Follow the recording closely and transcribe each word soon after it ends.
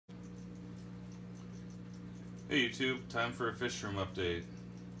Hey YouTube, time for a fish room update.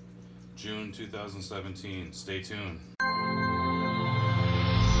 June 2017. Stay tuned.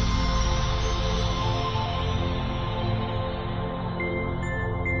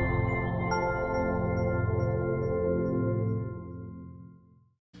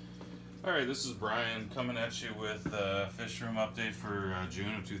 Alright, this is Brian coming at you with a fish room update for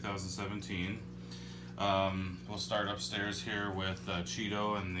June of 2017. We'll start upstairs here with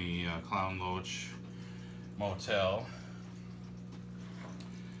Cheeto and the Clown Loach Motel.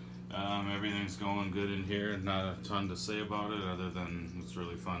 Everything's going good in here. Not a ton to say about it other than it's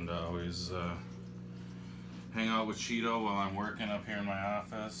really fun to always hang out with Cheeto while I'm working up here in my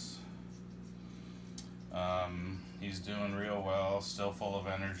office. He's doing real well, still full of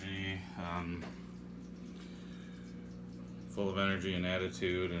energy and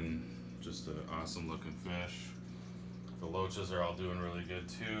attitude, and just an awesome looking fish. The loaches are all doing really good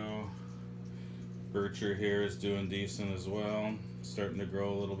too. Bircher here is doing decent as well, starting to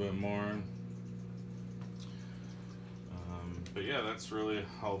grow a little bit more. But yeah, that's really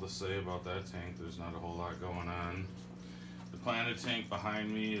all to say about that tank. There's not a whole lot going on. The planted tank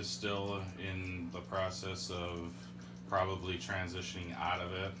behind me is still in the process of probably transitioning out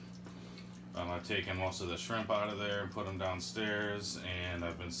of it. I've taken most of the shrimp out of there and put them downstairs, and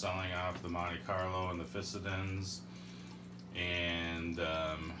I've been selling off the Monte Carlo and the Fissidens, and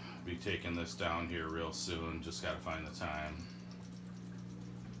be taking this down here real soon. Just gotta find the time.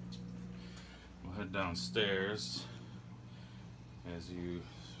 We'll head downstairs. As you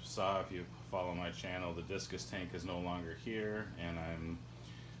saw, if you follow my channel, the discus tank is no longer here, and I'm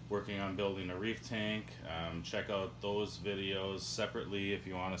working on building a reef tank. Check out those videos separately if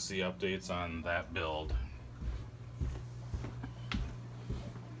you want to see updates on that build.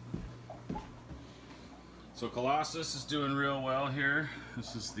 So Colossus is doing real well here.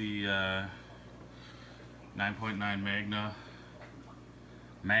 This is the 9.9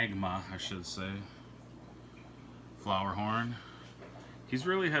 magma, I should say, flower horn. He's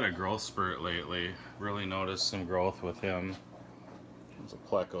really had a growth spurt lately. Really noticed some growth with him. There's a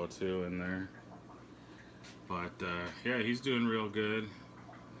pleco too in there. But yeah, he's doing real good.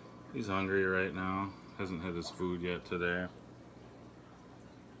 He's hungry right now. Hasn't had his food yet today.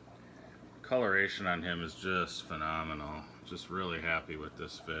 Coloration on him is just phenomenal. Just really happy with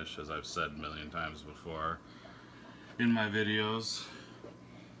this fish, as I've said a million times before in my videos.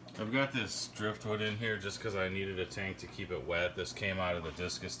 I've got this driftwood in here just because I needed a tank to keep it wet. This came out of the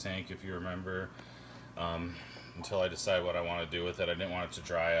discus tank, if you remember. Until I decide what I want to do with it. I didn't want it to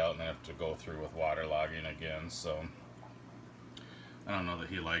dry out and then have to go through with waterlogging again. So I don't know that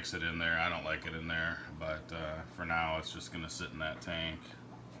he likes it in there. I don't like it in there, but for now it's just going to sit in that tank.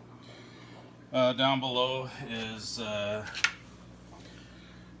 Down below is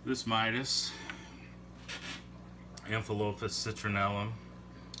this Midas, Amphilophus citronellum.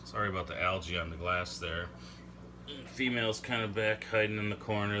 Sorry about the algae on the glass there. Female's kind of back hiding in the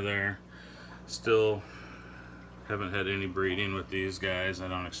corner there. Still haven't had any breeding with these guys. I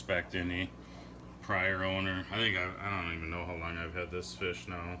don't expect any. Prior owner, I don't even know how long I've had this fish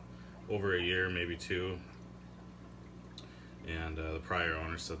now. Over a year, maybe 2. And the prior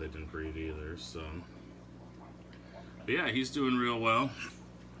owner said they didn't breed either, so. But yeah, he's doing real well.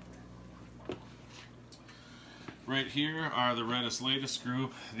 Right here are the Redis latest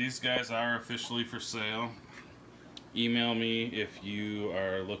group. These guys are officially for sale. Email me if you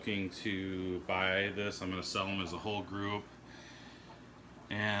are looking to buy this. I'm going to sell them as a whole group.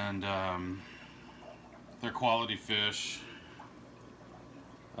 And they're quality fish.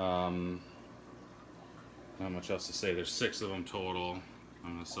 Not much else to say. There's 6 of them total.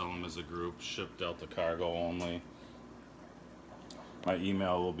 I'm going to sell them as a group. Ship Delta cargo only. My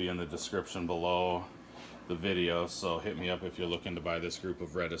email will be in the description below the video, so hit me up if you're looking to buy this group of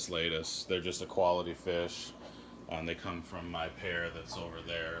Redis latest. They're just a quality fish. They come from my pair that's over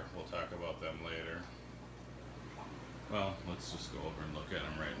there. We'll talk about them later. Well, let's just go over and look at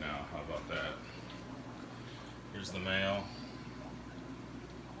them right now. How about that? Here's the male.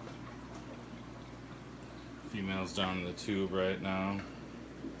 Female's down in the tube right now.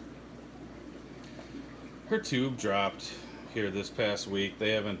 Her tube dropped here this past week.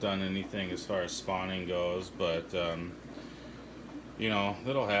 They haven't done anything as far as spawning goes, but you know,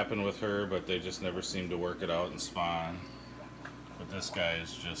 that'll happen with her, but they just never seem to work it out and spawn. But this guy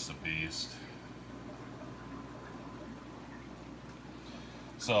is just a beast.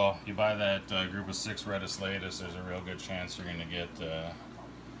 So you buy that group of 6 Redis latest, there's a real good chance you're going to get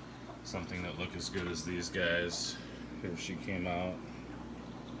something that look as good as these guys. Here she came out.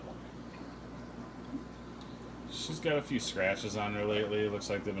 She's got a few scratches on her lately. Looks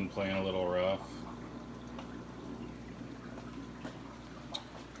like they've been playing a little rough.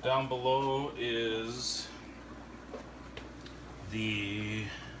 Down below is the,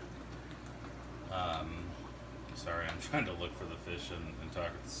 sorry, I'm trying to look for the fish and talk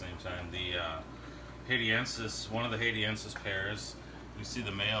at the same time. The Haitiensis, one of the Haitiensis pairs. You see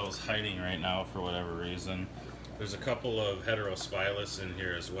the male is hiding right now for whatever reason. There's a couple of Heterospilus in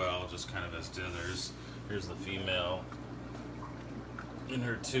here as well, just kind of as dithers. Here's the female in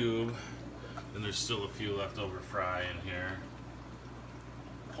her tube. And there's still a few leftover fry in here.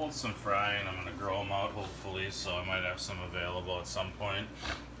 Pulled some fry and I'm going to grow them out hopefully, so I might have some available at some point.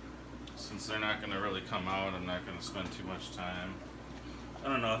 Since they're not going to really come out, I'm not going to spend too much time. I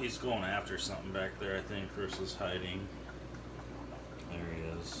don't know, he's going after something back there, I think, versus hiding. There he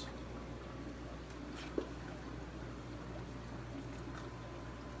is.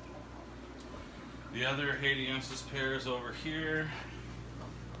 The other Haitiensis pairs over here.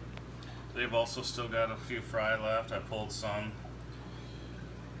 They've also still got a few fry left. I pulled some.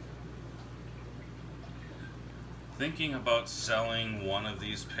 Thinking about selling one of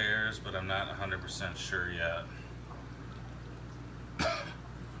these pairs, but I'm not 100% sure yet.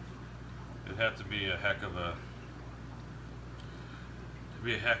 It'd have to be a heck of a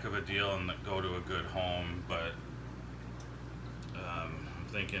deal and go to a good home, but I'm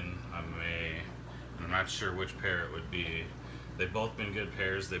thinking I may. I'm not sure which pair it would be. They've both been good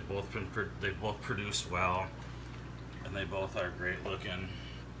pairs. They've both produced well, and they both are great looking.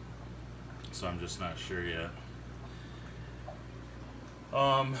 So I'm just not sure yet.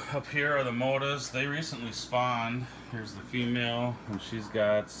 Up here are the Motas. They recently spawned. Here's the female, and she's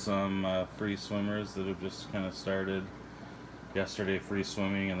got some free swimmers that have just kind of started yesterday, free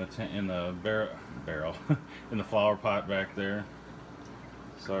swimming in the barrel in the flower pot back there.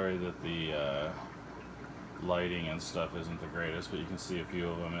 Sorry that the lighting and stuff isn't the greatest, but you can see a few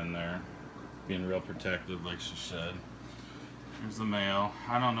of them in there being real protective like she should. Here's the male.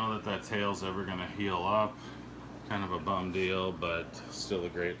 I don't know that that tail's ever going to heal up. Kind of a bum deal, but still a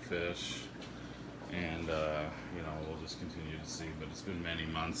great fish. And you know, we'll just continue to see, but it's been many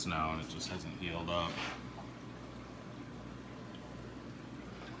months now and it just hasn't healed up.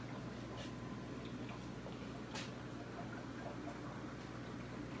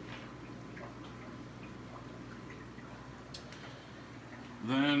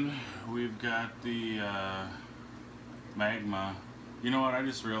 Then we've got the Magma. You know what, I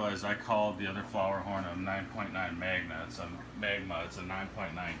just realized I called the other flower horn a 9.9 Magna. It's a Magma, it's a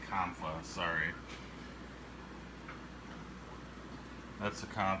 9.9 Confa, sorry. That's a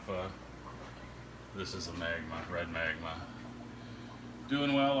Confa. This is a Magma, red Magma.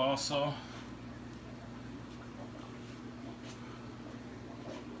 Doing well also.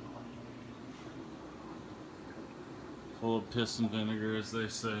 Full of piss and vinegar, as they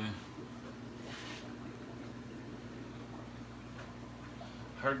say.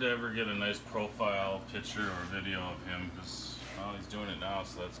 Hard to ever get a nice profile picture or video of him because, well, he's doing it now,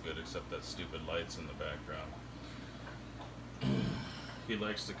 so that's good, except that stupid lights in the background. He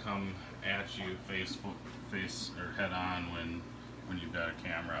likes to come at you face or head on when you've got a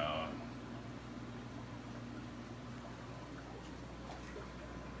camera out.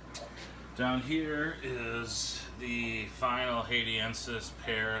 Down here is the final Haitiensis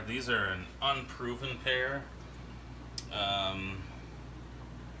pair. These are an unproven pair.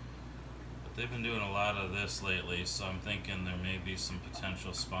 They've been doing a lot of this lately, so I'm thinking there may be some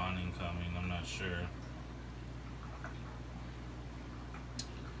potential spawning coming. I'm not sure.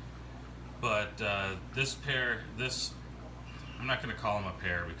 But this pair, I'm not going to call them a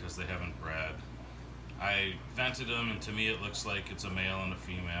pair because they haven't bred. I vented them, and to me it looks like it's a male and a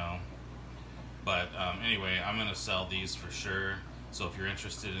female. But anyway, I'm going to sell these for sure. So if you're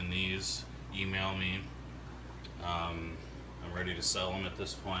interested in these, email me. I'm ready to sell them at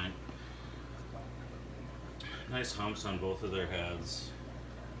this point. Nice humps on both of their heads.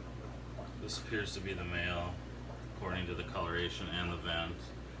 This appears to be the male, according to the coloration and the vent,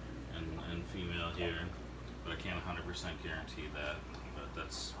 and female here. But I can't 100% guarantee that, but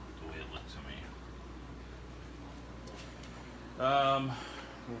that's the way it looked to me.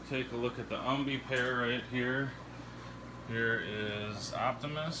 We'll take a look at the Umbi pair right here. Here is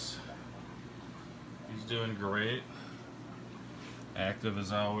Optimus. He's doing great. Active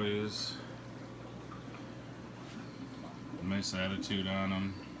as always. Nice attitude on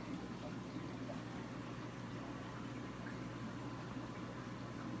him.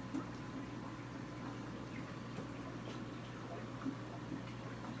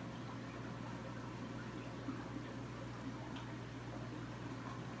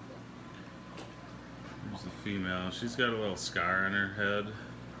 There's the female. She's got a little scar on her head.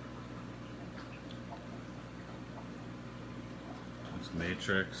 It's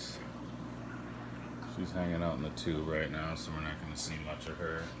Matrix. She's hanging out in the tube right now, so we're not going to see much of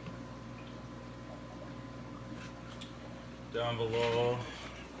her. Down below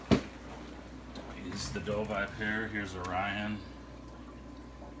is the Doveye pair. Here's Orion.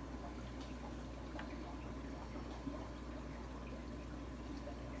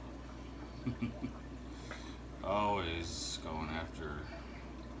 Always going after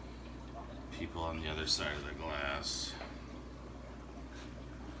people on the other side of the glass.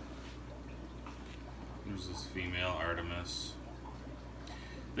 There's this female Artemis.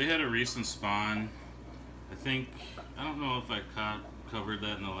 They had a recent spawn. I don't know if I covered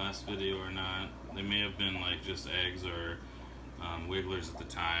that in the last video or not. They may have been like just eggs or wigglers at the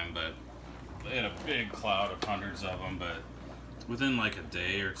time, but they had a big cloud of hundreds of them, but within like a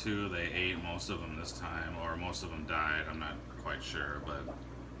day or two they ate most of them this time, or most of them died. I'm not quite sure, but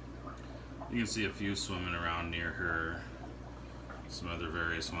you can see a few swimming around near her, some other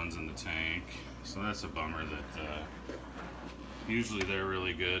various ones in the tank. So that's a bummer that usually they're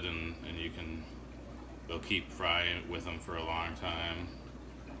really good, and they'll keep frying with them for a long time.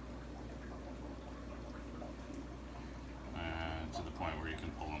 To the point where you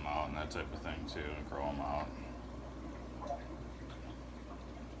can pull them out and that type of thing too, and grow them out.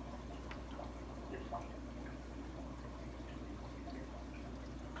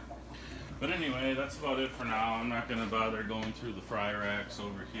 But anyway, that's about it for now. I'm not going to bother going through the fry racks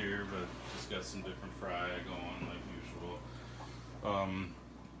over here, but just got some different fry going like usual.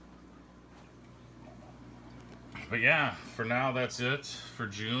 But yeah, for now that's it for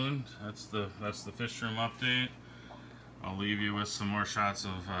June. That's the fish room update. I'll leave you with some more shots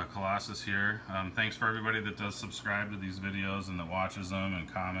of Colossus here. Thanks for everybody that does subscribe to these videos and that watches them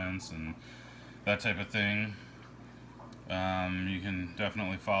and comments and that type of thing. You can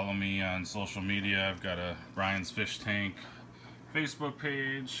definitely follow me on social media. I've got a Brian's Fish Tank Facebook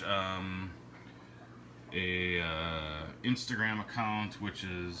page, a Instagram account, which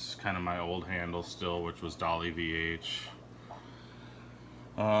is kind of my old handle still, which was DollyVH.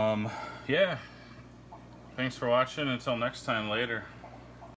 Yeah. Thanks for watching. Until next time, later.